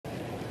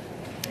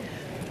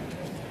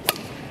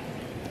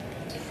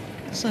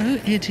So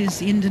it is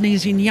the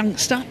Indonesian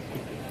youngster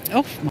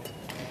off.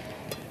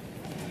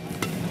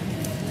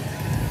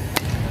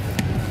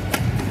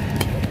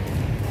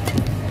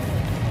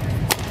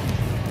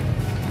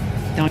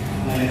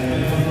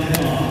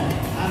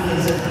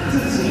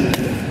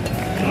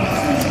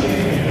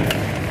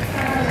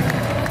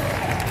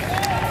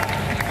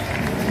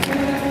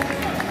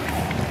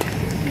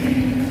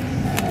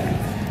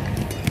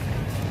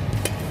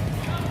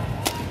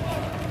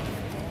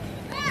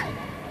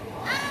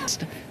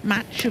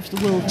 Match of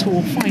the World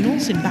Tour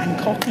Finals in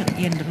Bangkok at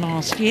the end of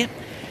last year,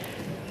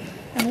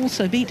 and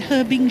also beat He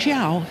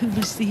Bingjiao, who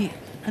was the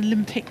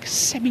Olympic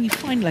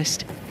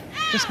semi-finalist.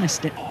 Just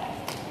missed it.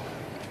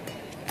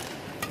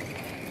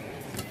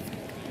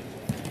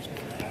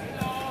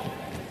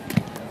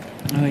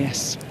 Oh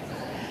yes.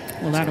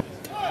 Well, that.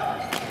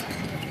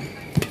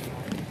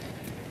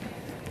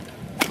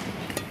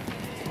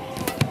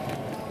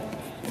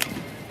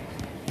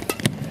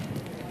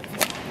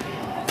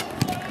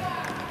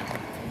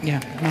 Yeah,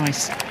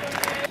 nice.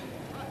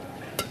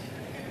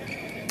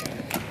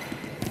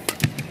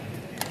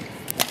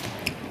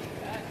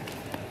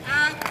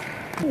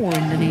 Four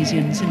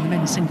Indonesians in the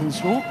men's singles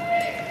draw.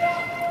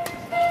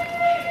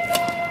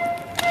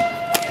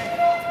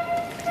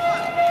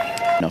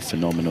 Not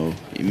phenomenal.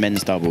 In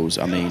men's doubles,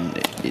 I mean,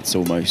 it's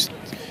almost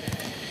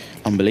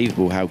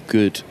unbelievable how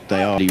good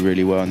they are.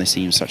 Really well, and they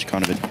seem such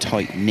kind of a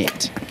tight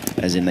knit,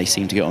 as in they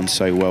seem to get on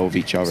so well with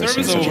each other. It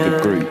seems such a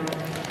good group.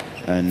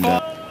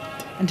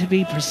 And to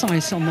be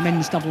precise, on the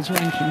men's doubles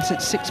rankings,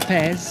 it's 6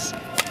 pairs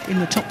in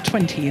the top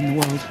 20 in the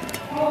world.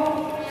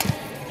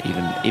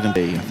 Even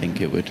B, I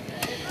think it would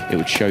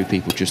show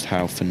people just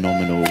how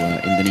phenomenal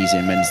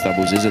Indonesian men's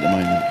doubles is at the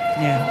moment.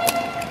 Yeah.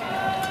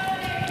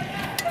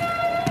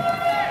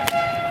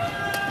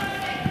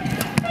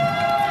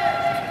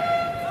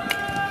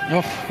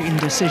 Oh,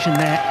 indecision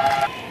there.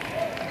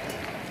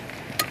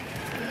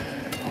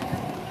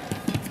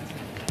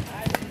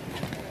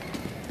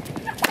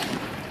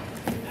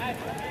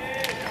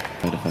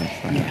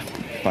 Yeah.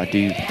 But I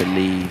do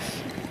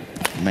believe,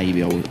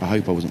 maybe I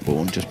hope I wasn't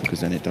born, just because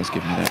then it does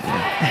give me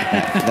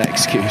that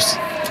excuse.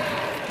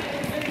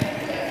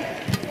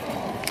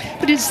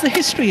 But it's the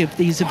history of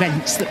these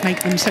events that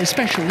make them so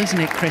special, isn't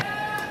it, Chris?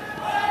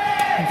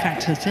 In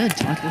fact, her third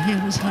title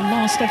here was her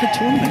last ever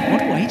tournament.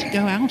 What a way to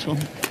go out on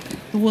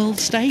the world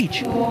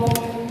stage.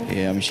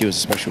 Yeah, I mean, she was a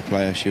special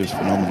player. She was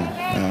phenomenal.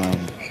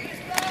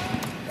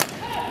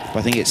 But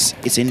I think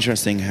it's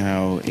interesting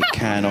how it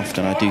can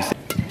often, I do think.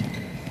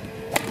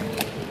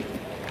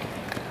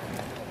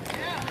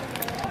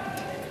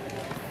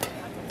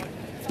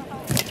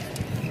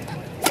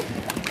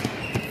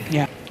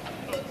 Yeah.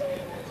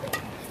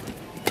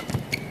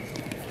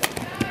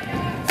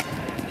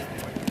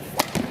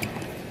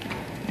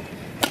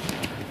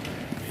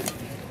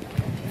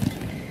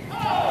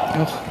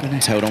 Oh,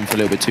 goodness. Held on for a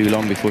little bit too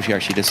long before she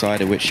actually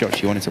decided which shot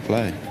she wanted to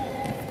play.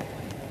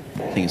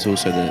 I think it's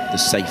also the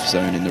safe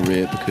zone in the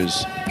rear,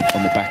 because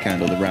on the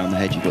backhand or the round the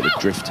head you've got the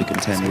drift to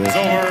contend with,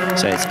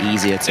 so it's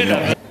easier to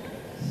not hit.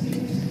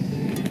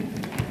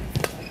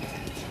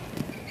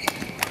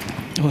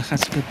 Oh,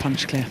 that's a good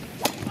punch, Claire.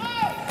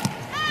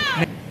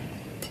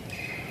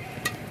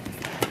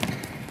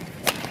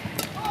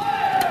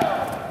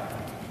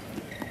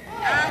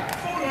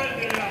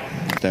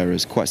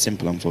 Errors, quite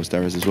simple unforced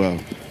errors as well.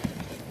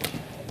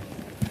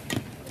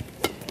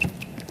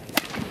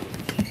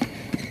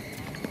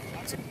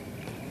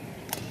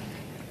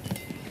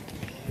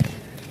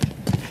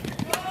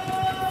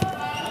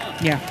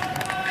 Yeah.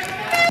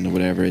 And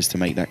whatever it is to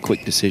make that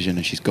quick decision,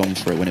 and she's gone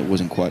for it when it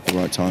wasn't quite the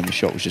right time. The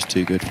shot was just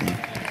too good from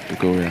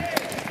Gregoria.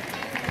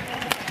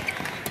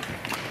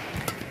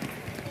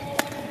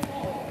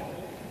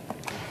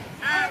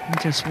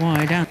 Just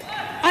wide out.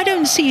 I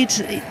don't see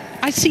it.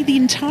 I see the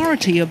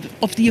entirety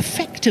of the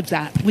effect of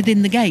that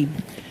within the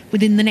game,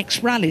 within the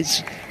next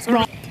rallies.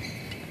 Right.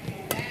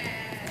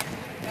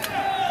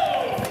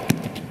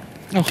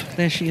 Oh,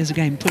 there she is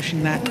again,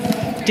 pushing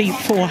that deep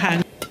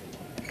forehand.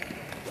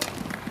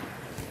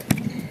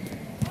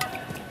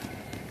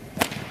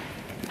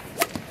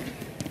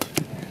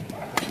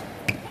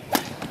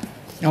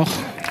 Oh,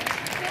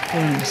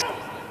 goodness.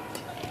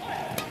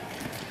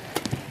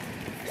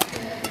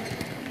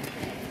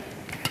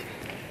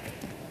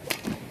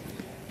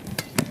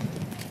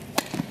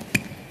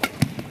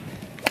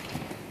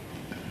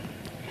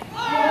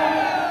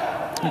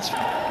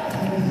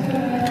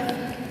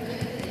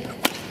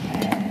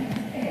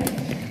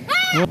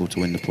 Able to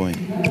win the point.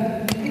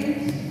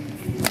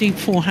 Deep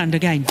forehand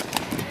again.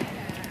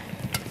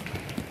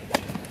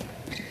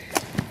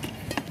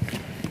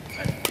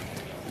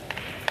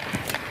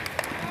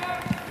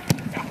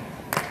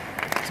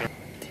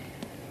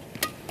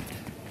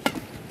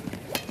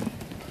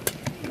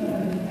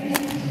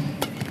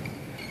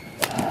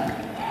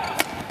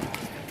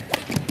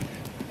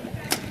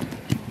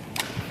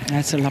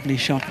 That's a lovely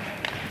shot.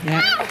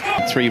 Yeah.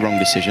 3 wrong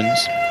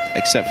decisions.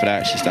 Except for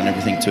that, she's done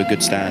everything to a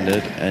good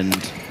standard,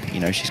 and you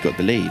know, she's got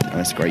the lead. And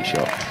that's a great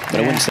shot. But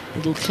I wouldn't say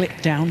little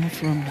clip down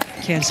from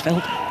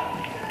Kjaersfeldt.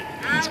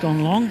 That's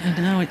gone long, and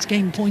now it's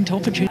game point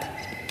opportunity.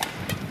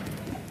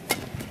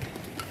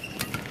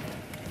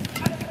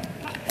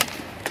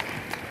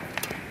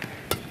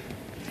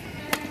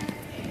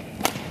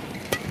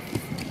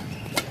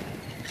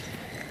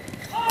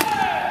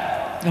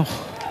 Oh.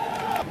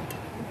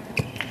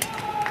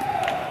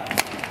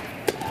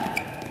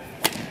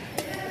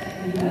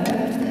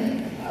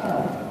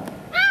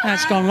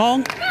 That's gone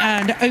long,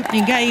 and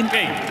opening game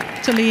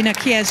to Højmark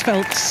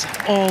Kjaersfeldt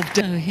of...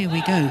 Oh, here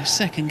we go,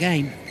 second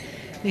game.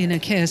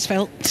 Højmark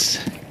Kjaersfeldt,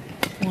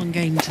 1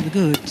 game to the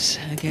good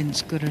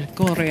against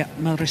Gregoria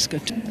Mariska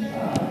Tunjung.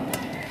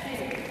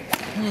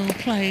 Will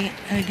play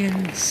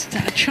against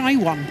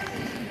Chaiwan,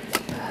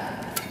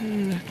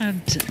 who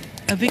had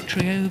a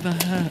victory over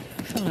her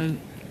fellow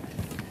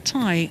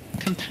Thai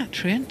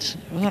compatriot,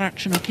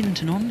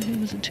 Bulutangkis, who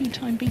was a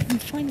 2-time beaten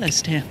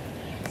finalist here.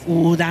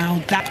 Oh,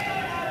 now that...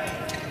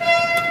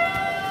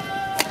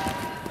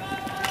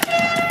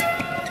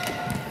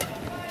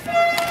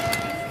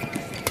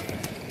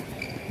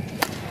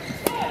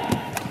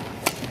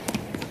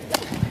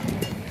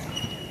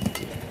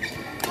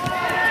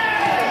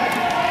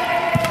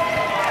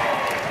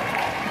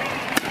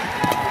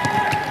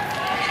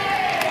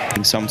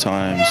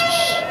 Sometimes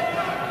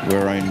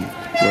we're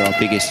our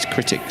biggest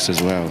critics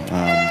as well.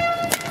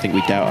 I think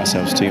we doubt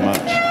ourselves too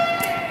much.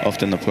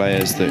 Often the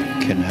players that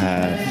can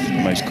have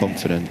the most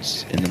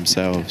confidence in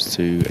themselves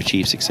to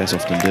achieve success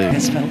often do.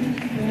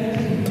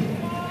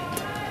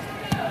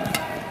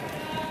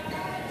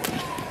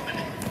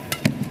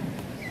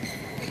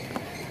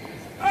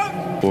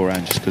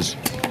 Forehand, just because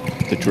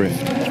the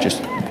drift,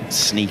 just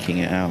sneaking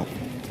it out.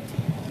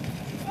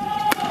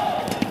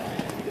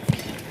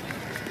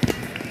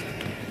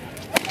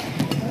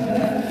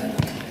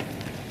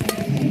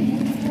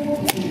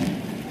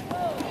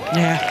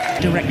 Yeah,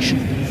 direction.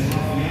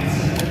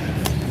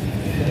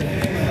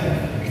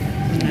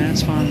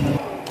 That's fine though.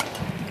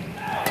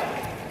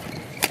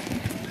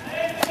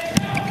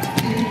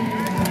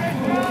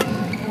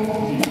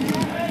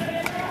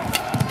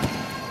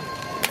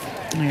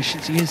 Yeah,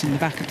 she's using the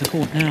back of the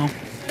court now.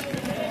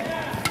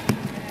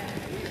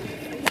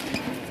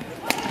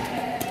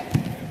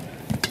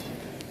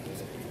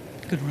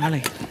 Good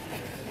rally.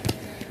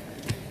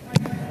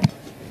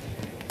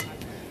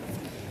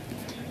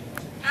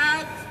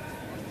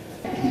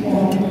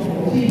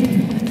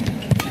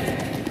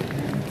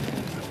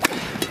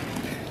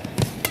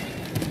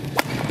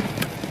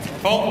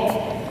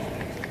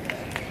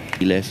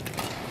 She lift.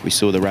 We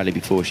saw the rally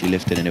before she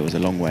lifted and it was a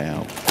long way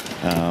out.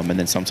 And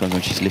then sometimes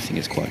when she's lifting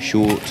it's quite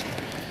short.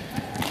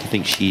 I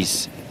think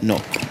she's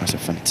not... That's a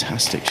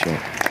fantastic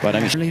shot. But I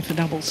mean, really for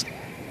doubles.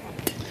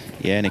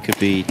 Yeah, and it could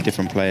be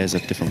different players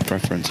have different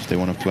preference if they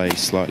want to play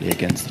slightly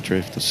against the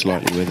drift or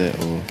slightly with it,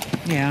 or...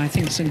 Yeah, I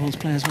think singles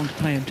players want to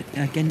play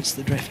against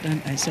the drift,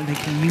 don't they? So they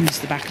can use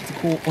the back of the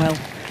court well.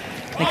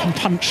 They can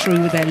punch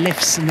through with their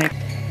lifts and they...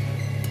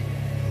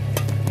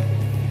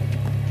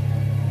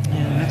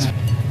 Yeah, that's...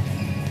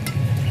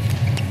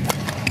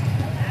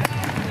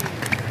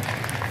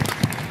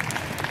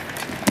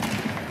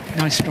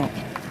 Nice drop.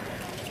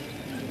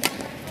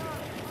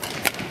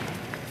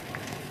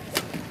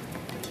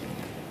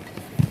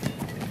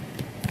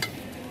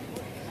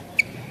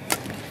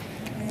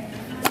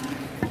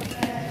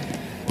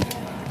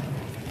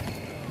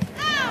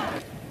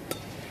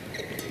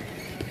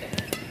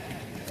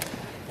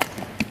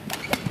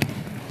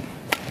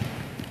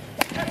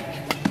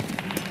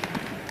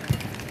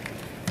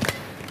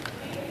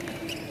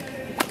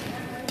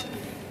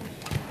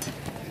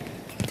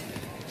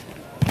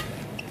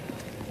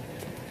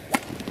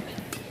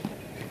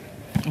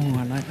 Oh,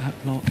 I like that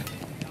block.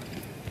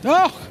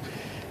 Oh,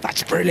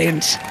 that's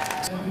brilliant.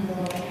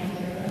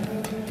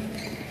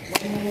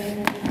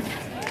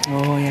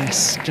 Oh,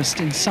 yes, just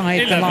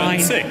inside the line.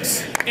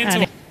 11-6.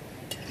 And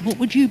what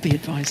would you be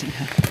advising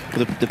her?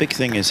 Well, the big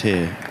thing is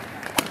here,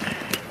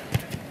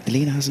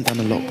 Alina hasn't done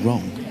a lot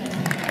wrong.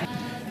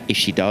 If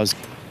she does,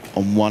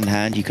 on one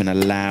hand, you can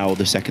allow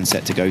the second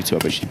set to go to her,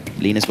 but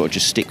Alina's got to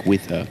just stick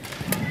with her.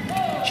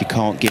 She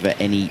can't give her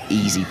any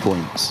easy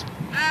points.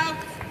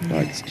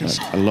 Like,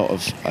 just a lot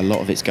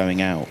of it's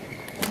going out.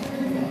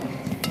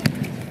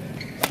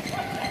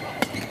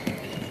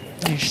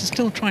 Yeah, she's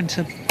still trying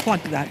to plug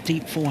that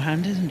deep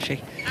forehand, isn't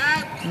she?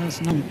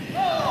 There's none.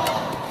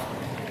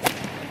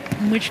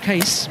 In which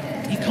case,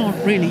 you can't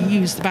really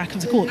use the back of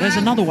the court. There's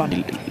another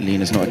one.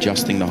 Lena's not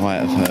adjusting the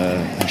height of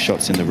her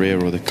shots in the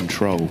rear or the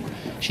control.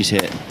 She's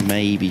hit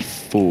maybe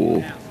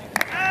 4.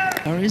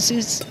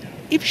 Is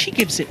if she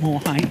gives it more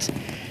height,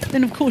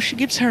 then of course she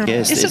gives her...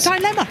 Yes, it's a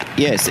dilemma.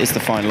 Yes, it's the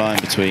fine line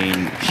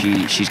between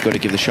she's got to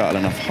give the shuttle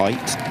enough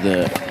height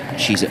that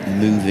she's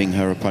moving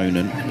her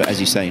opponent, but as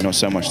you say, not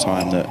so much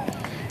time that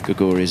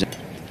Gregoria's...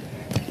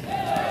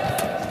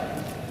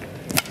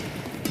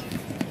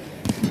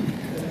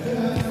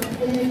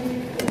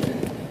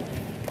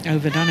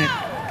 Overdone it.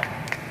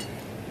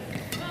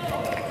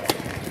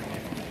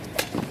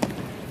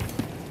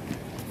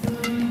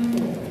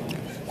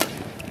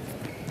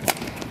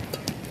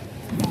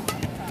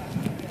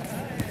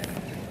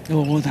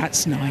 Oh,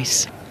 that's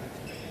nice.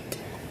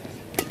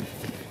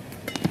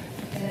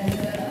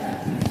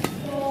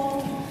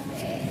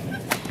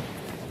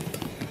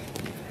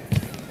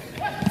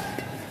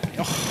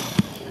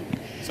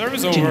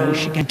 Service over.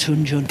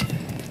 Tunjung.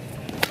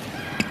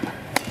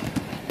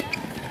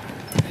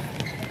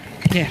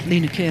 Yeah,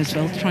 Lena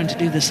Kjaersfeldt trying to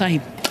do the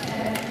same.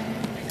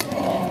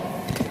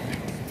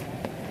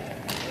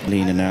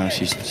 Lena now,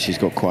 she's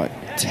got quite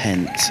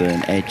tense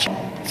and edge.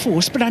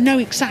 Force, but I know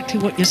exactly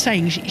what you're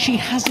saying. She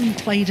hasn't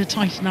played a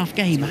tight enough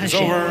game, has she?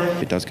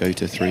 It does go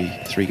to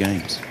three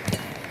games.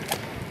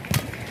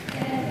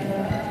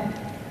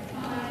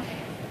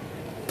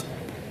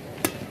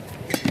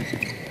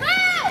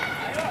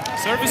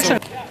 Service over.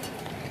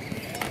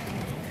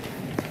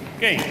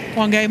 Game.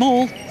 One game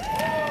all.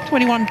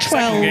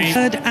 21-12.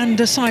 Third and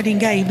deciding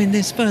game in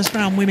this first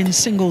round women's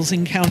singles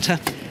encounter.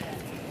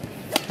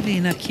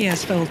 Lena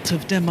Kjaersfeldt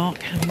of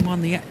Denmark having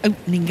won the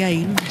opening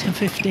game to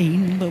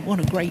 15, but what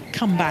a great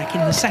comeback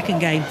in the second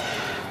game.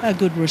 A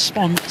good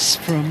response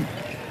from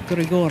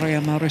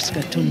Gregoria Mariska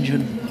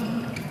Tunjung.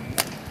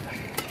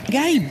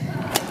 Game.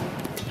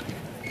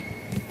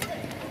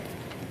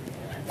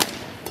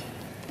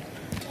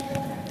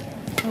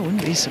 I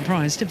wouldn't be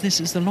surprised if this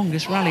is the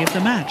longest rally of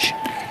the match.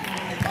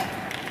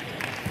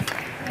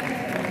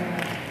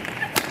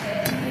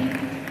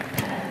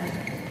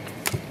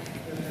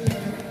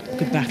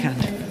 Good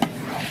backhand.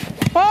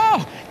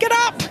 Oh, get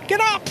up, get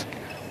up!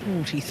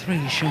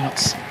 43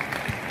 shots.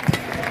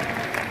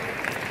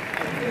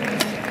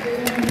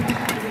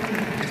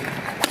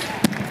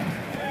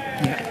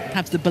 Yeah,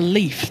 have the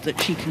belief that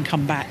she can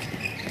come back.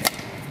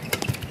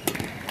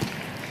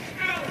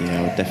 Yeah,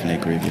 I would definitely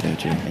agree with you,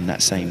 Jim, in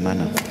that same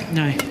manner.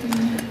 No.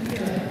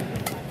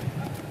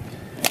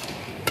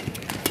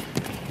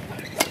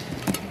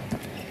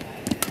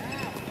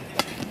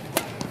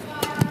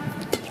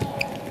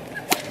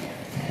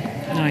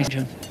 Nice,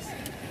 John.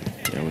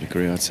 Yeah, I would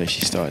agree. I'd say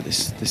she started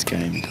this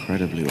game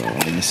incredibly well.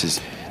 I mean, this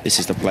is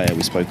the player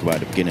we spoke about at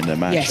the beginning of the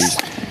match. Yes.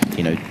 Who's,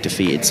 you know,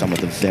 defeated some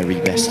of the very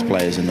best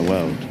players in the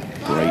world.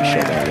 Great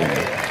shot there, Lena.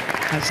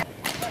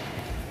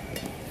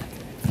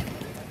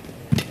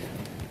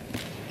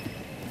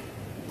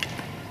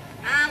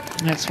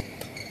 That's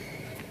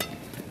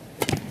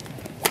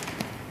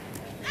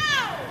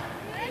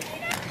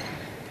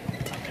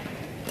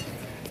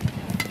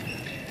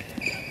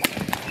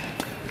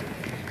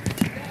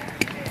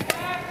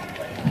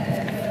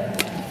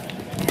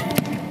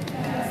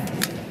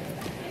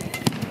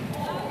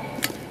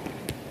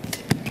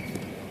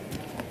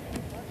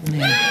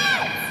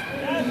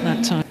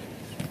that time.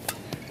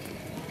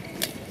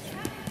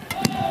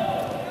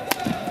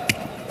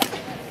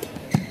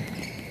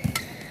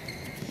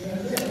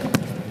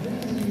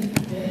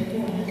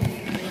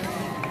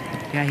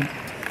 Game.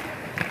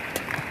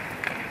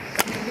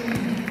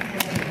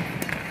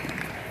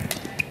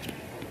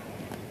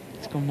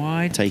 It's gone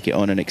wide. Take it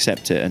on and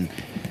accept it, and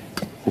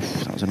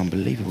oof, that was an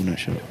unbelievable net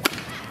shot.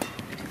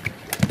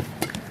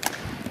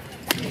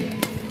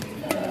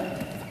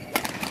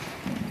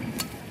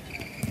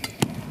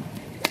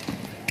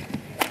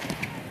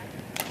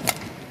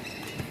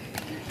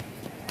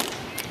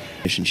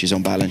 She's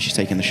on balance, she's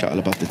taking the shuttle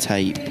above the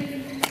tape.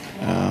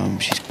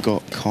 She's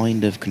got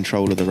kind of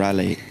control of the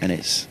rally, and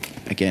it's,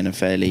 again, a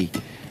fairly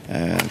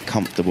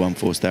comfortable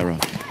unforced error.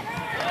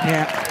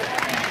 Yeah.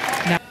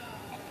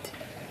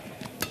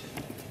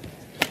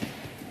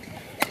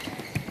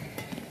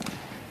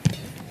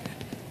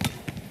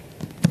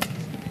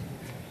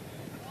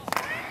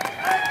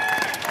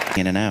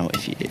 In and out,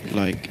 if you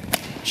like,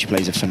 she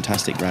plays a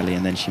fantastic rally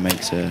and then she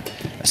makes a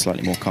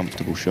slightly more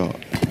comfortable shot.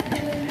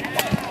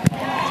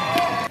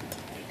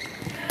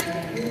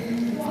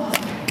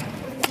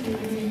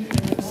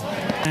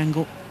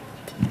 Angle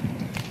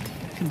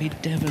can be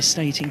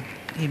devastating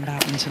in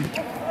badminton.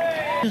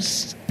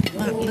 Just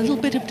that little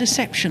bit of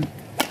deception.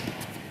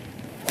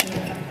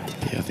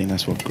 Yeah, I think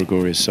that's what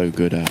Gregoria is so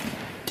good at.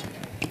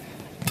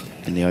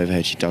 In the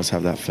overhead, she does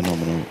have that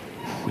phenomenal.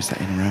 Was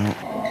that in or out?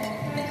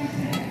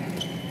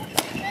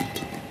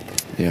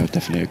 Yeah, I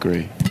definitely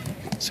agree.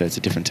 So it's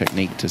a different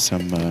technique to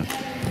some,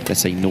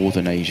 let's say,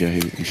 Northern Asia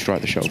who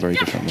strike the shuttle very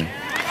differently.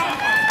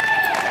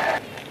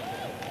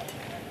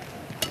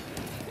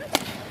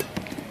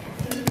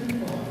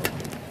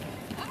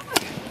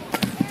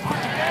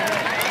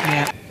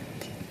 Yeah.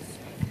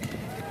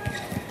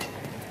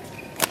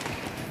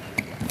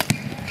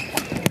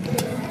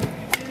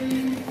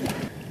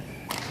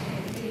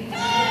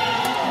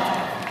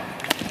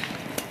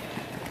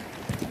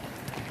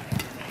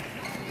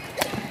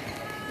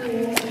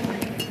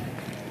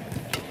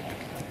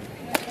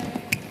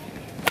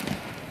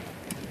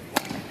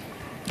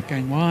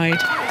 Going wide,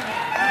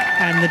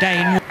 and the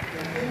Dane.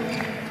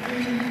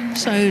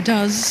 So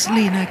does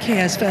Lena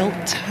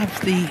Kjaersfeldt have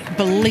the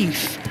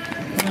belief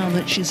now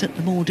that she's at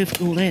the more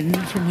difficult end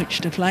from which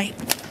to play?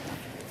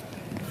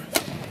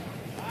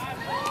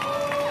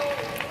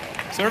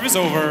 Service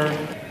over.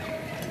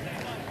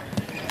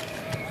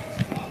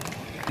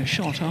 A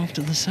shot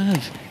after the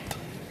serve.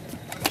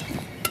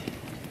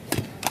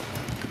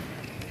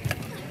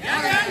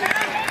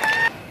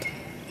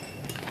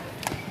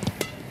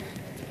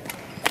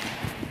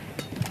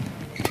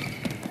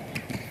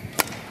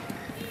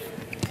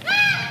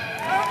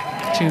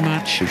 too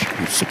much.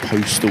 Who's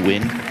supposed to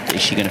win?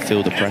 Is she going to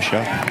feel the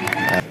pressure?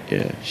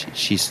 Yeah,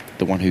 she's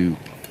the one who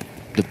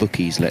the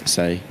bookies, let's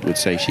say, would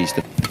say she's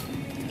the...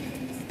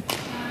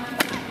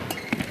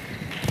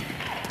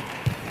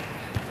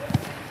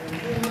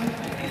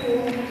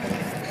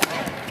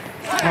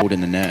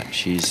 Holding the net,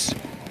 she's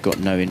got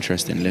no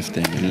interest in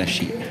lifting unless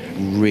she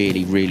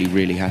really, really,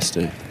 really has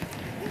to.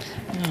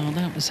 Oh,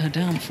 that was her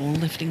downfall,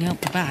 lifting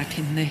out the back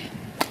in the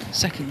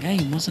second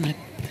game, wasn't it?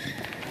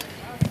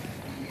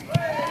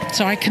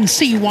 So I can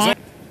see why.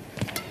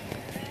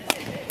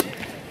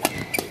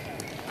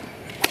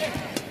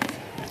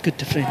 Good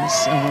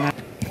defence. Oh, that...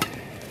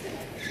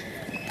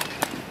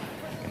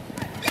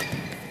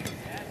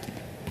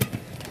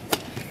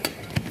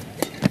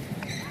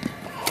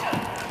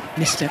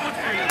 Missed it.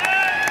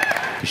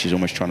 She's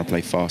almost trying to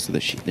play faster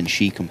than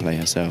she can play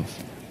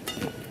herself.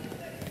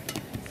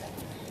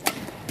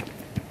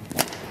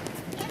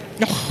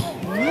 Oh,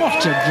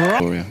 what a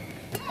drop! Gregoria.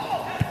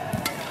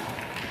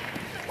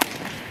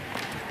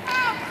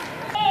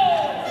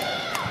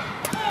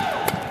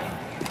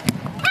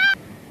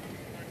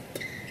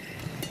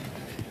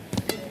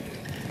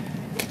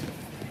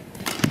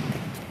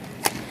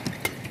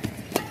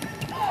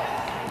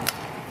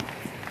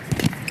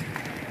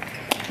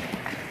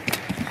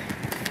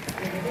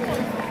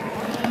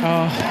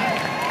 Oh,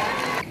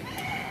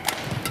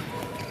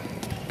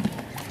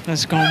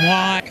 that's gone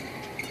wide.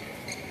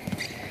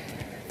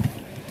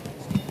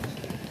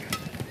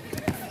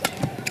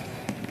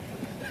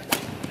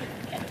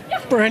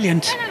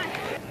 Brilliant.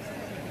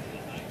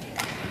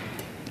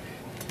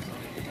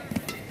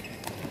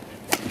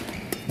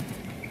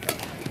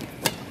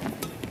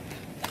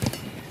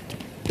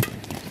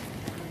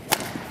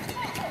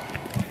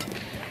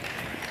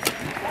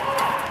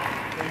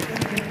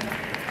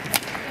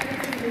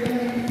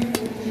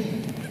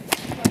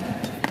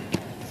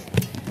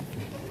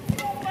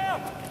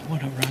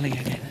 What a rally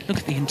again. Look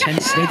at the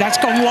intensity. That's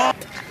gone wide.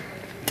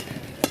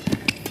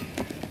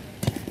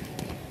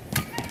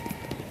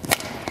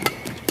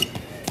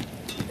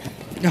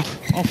 Oh,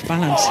 off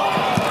balance.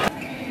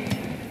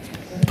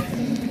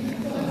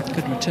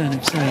 Good return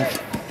of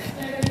serve.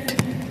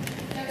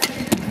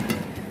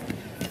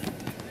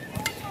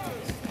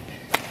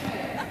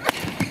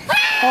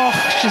 Oh,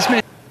 she's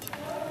missed.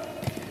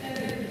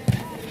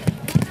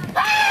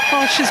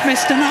 Oh, she's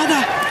missed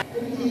another.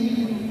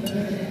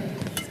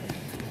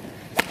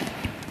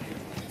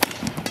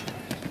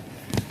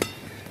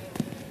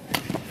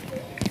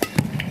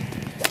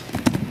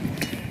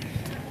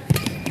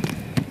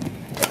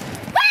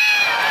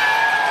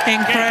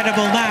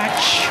 Incredible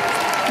match.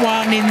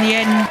 Won in the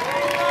end.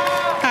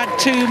 Had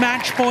 2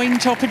 match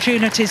point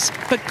opportunities,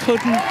 but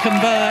couldn't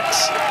convert.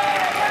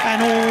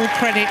 And all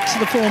credit to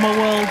the former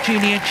world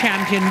junior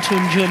champion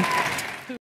Tunjung.